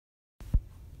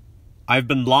I've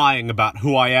been lying about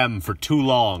who I am for too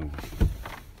long.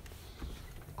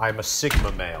 I'm a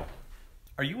Sigma male.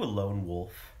 Are you a lone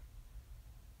wolf?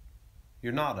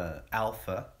 You're not an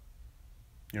alpha.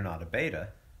 You're not a beta.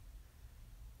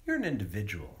 You're an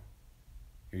individual.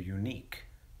 You're unique.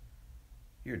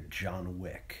 You're John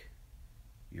Wick.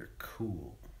 You're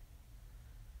cool.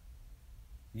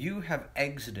 You have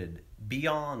exited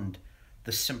beyond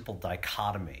the simple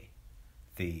dichotomy,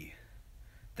 the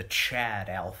Chad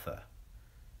alpha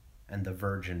and the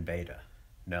virgin beta.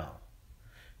 No.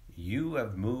 You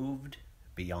have moved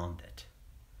beyond it.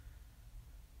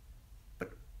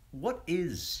 But what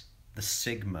is the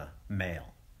Sigma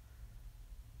male?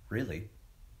 Really,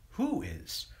 who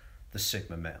is the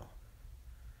Sigma male?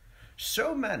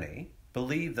 So many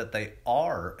believe that they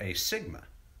are a Sigma.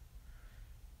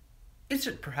 Is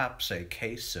it perhaps a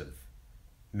case of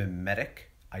Memetic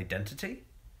identity?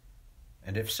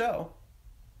 And if so,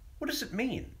 what does it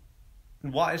mean?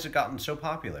 And why has it gotten so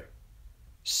popular?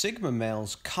 Sigma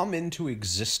males come into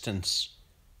existence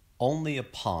only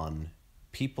upon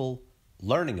people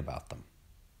learning about them.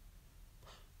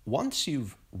 Once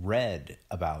you've read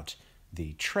about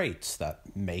the traits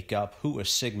that make up who a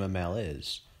Sigma male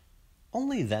is,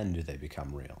 only then do they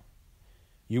become real.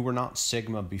 You were not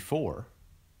Sigma before,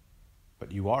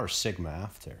 but you are Sigma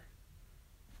after.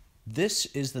 This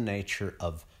is the nature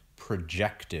of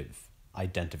projective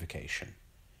identification,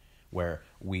 where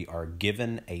we are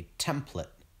given a template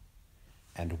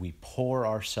and we pour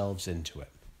ourselves into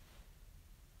it.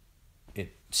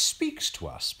 It speaks to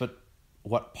us, but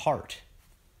what part?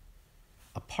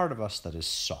 A part of us that is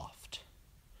soft.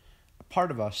 A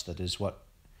part of us that is what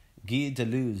Guy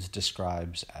Deleuze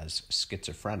describes as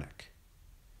schizophrenic.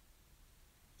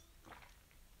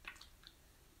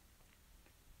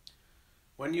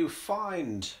 When you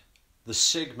find the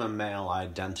Sigma male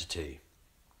identity,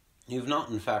 you've not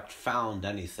in fact found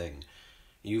anything.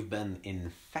 You've been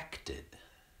infected.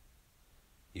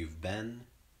 You've been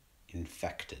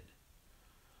infected.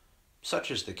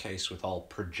 Such is the case with all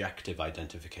projective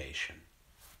identification.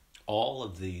 All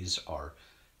of these are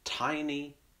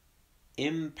tiny,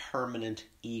 impermanent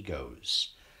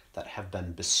egos that have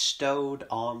been bestowed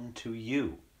onto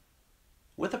you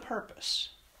with a purpose.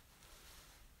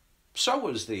 So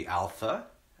was the alpha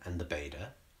and the beta,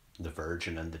 the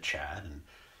virgin and the Chad, and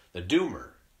the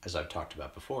doomer, as I've talked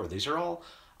about before. These are all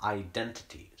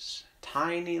identities,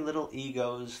 tiny little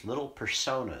egos, little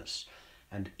personas,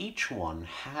 and each one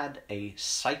had a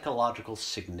psychological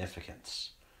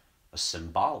significance, a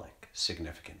symbolic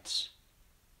significance.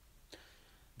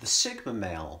 The Sigma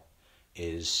male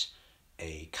is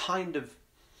a kind of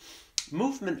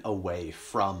movement away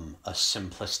from a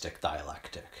simplistic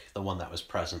dialectic, the one that was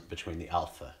present between the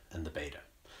alpha and the beta.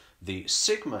 The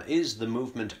Sigma is the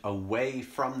movement away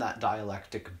from that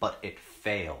dialectic, but it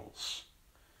fails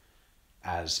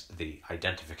as the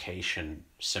identification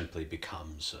simply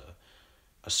becomes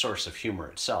a source of humor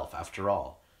itself. After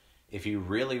all, if you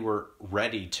really were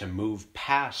ready to move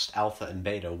past alpha and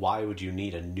beta, why would you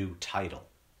need a new title?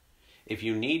 If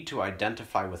you need to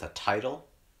identify with a title,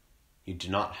 you do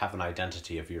not have an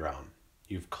identity of your own.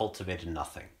 You've cultivated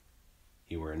nothing.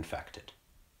 You were infected.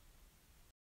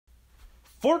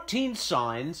 14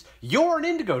 signs you're an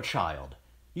indigo child.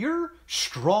 You're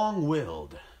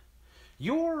strong-willed.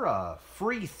 You're a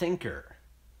free thinker.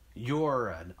 You're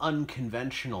an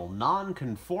unconventional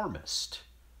nonconformist.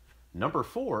 Number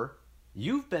 4,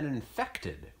 you've been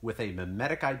infected with a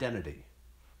memetic identity.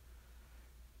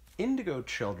 Indigo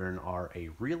children are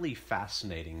a really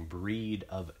fascinating breed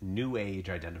of New Age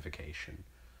identification.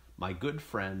 My good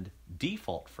friend,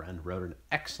 Default Friend, wrote an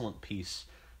excellent piece,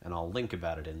 and I'll link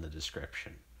about it in the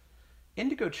description.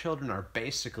 Indigo children are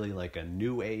basically like a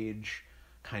New Age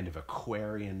kind of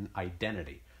Aquarian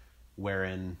identity,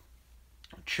 wherein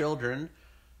children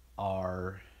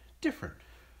are different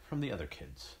from the other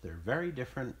kids. They're very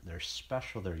different, they're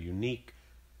special, they're unique,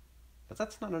 but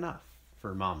that's not enough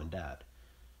for mom and dad.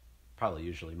 Probably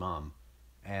usually mom.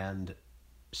 And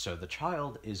so the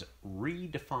child is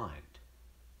redefined.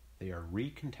 They are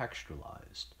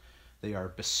recontextualized. They are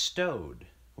bestowed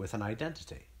with an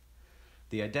identity.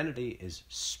 The identity is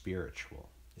spiritual.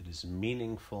 It is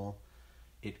meaningful.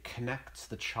 It connects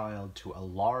the child to a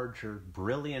larger,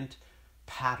 brilliant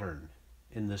pattern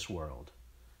in this world.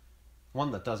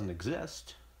 One that doesn't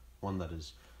exist, one that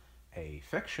is a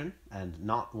fiction, and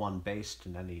not one based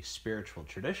in any spiritual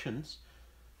traditions,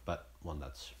 but one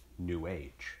that's New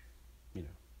Age,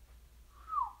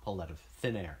 pulled out of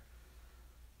thin air.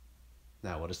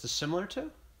 Now, what is this similar to?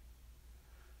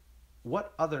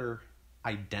 What other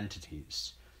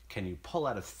identities can you pull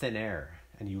out of thin air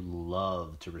and you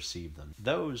love to receive them?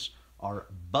 Those are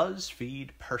Buzzfeed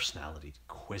personality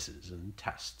quizzes and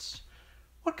tests.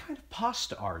 What kind of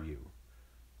pasta are you?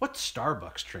 What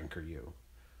Starbucks drink are you?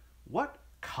 What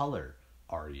color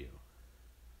are you?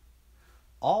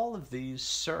 All of these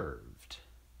served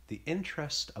the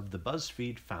interest of the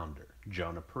Buzzfeed founder,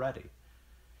 Jonah Peretti.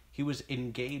 He was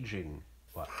engaging...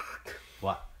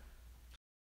 What?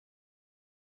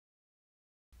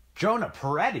 Jonah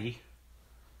Peretti?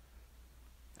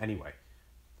 Anyway,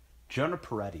 Jonah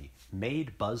Peretti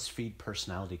made Buzzfeed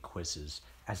personality quizzes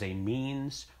as a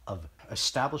means of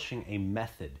establishing a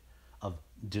method of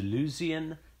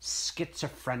Deleuzian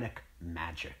schizophrenic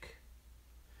magic.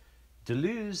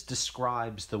 Deleuze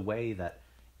describes the way that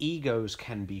egos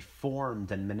can be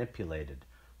formed and manipulated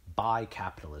by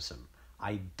capitalism.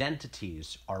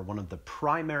 Identities are one of the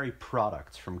primary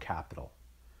products from capital.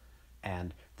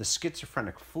 And the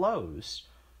schizophrenic flows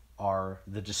are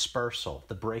the dispersal,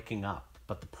 the breaking up,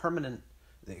 but the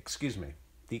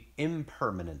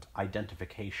impermanent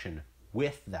identification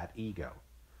with that ego.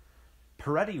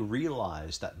 Peretti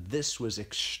realized that this was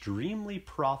extremely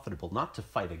profitable, not to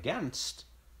fight against,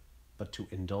 but to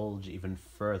indulge even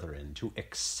further in, to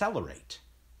accelerate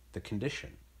the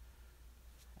condition.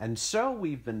 And so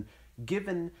we've been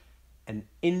given an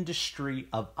industry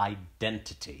of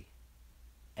identity.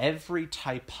 Every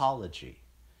typology,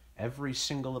 every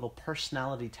single little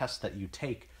personality test that you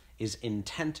take is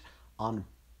intent on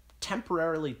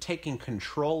temporarily taking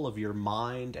control of your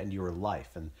mind and your life.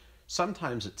 And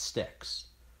sometimes it sticks,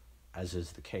 as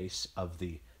is the case of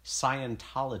the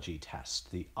Scientology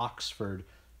test, the Oxford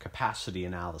Capacity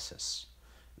Analysis.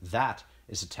 That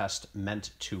is a test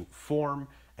meant to form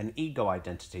an ego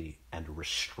identity and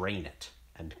restrain it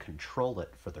and control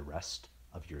it for the rest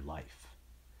of your life.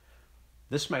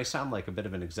 This may sound like a bit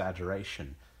of an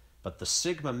exaggeration, but the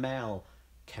Sigma male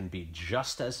can be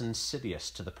just as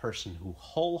insidious to the person who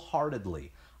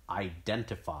wholeheartedly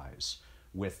identifies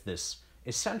with this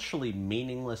essentially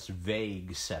meaningless,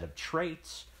 vague set of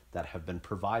traits that have been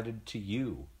provided to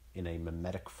you in a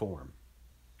memetic form.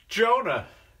 Jonah,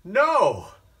 no!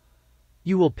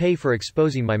 You will pay for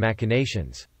exposing my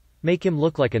machinations. Make him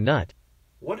look like a nut.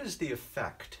 What is the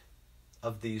effect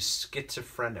of these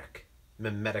schizophrenic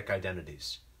memetic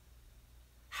identities?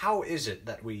 How is it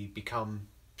that we become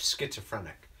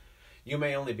schizophrenic? You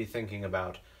may only be thinking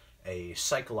about a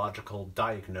psychological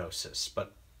diagnosis,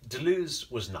 but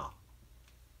Deleuze was not.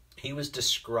 He was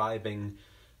describing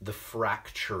the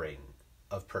fracturing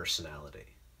of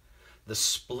personality, the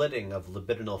splitting of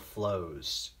libidinal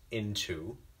flows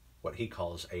into what he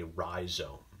calls a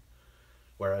rhizome,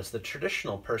 whereas the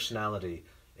traditional personality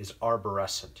is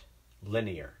arborescent,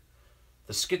 linear.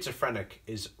 The schizophrenic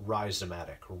is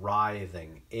rhizomatic,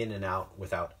 writhing in and out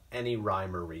without any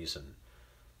rhyme or reason.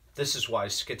 This is why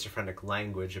schizophrenic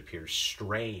language appears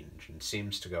strange and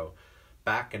seems to go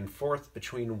back and forth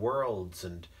between worlds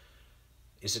and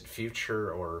is it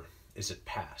future or is it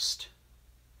past?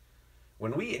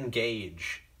 When we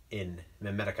engage in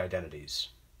memetic identities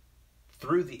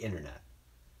through the internet,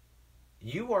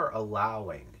 you are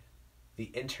allowing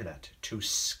the internet to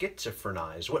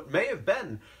schizophrenize what may have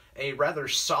been a rather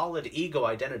solid ego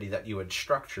identity that you had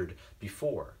structured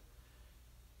before.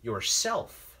 Your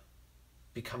self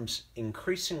becomes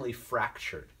increasingly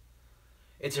fractured.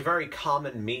 It's a very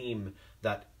common meme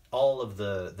that all of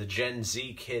the Gen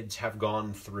Z kids have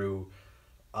gone through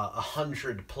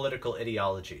 100 political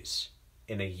ideologies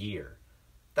in a year.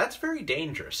 That's very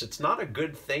dangerous. It's not a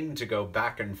good thing to go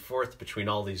back and forth between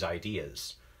all these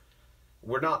ideas.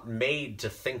 We're not made to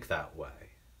think that way.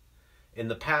 In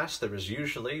the past, there was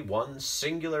usually one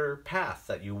singular path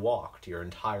that you walked your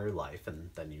entire life, and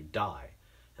then you die.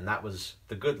 And that was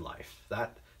the good life.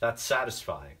 That's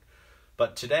satisfying.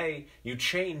 But today, you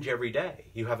change every day.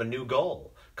 You have a new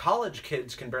goal. College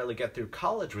kids can barely get through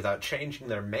college without changing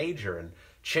their major and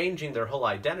changing their whole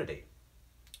identity.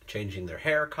 Changing their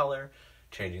hair color,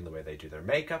 changing the way they do their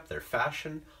makeup, their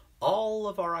fashion. All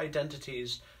of our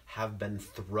identities have been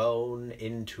thrown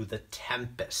into the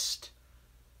tempest.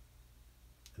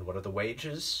 And what are the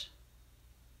wages?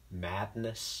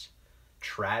 Madness,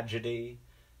 tragedy,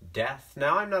 death.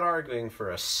 Now, I'm not arguing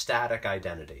for a static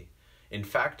identity. In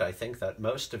fact, I think that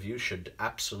most of you should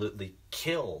absolutely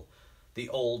kill the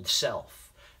old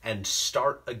self and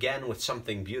start again with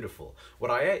something beautiful.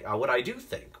 What I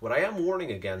am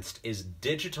warning against is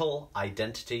digital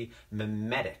identity,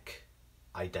 memetic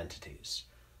identities.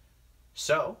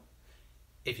 So,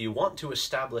 if you want to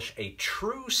establish a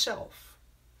true self,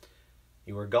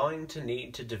 you are going to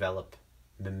need to develop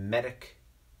memetic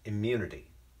immunity.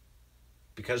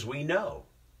 Because we know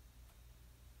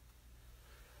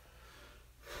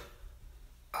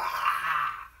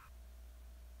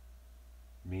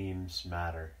names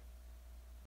matter.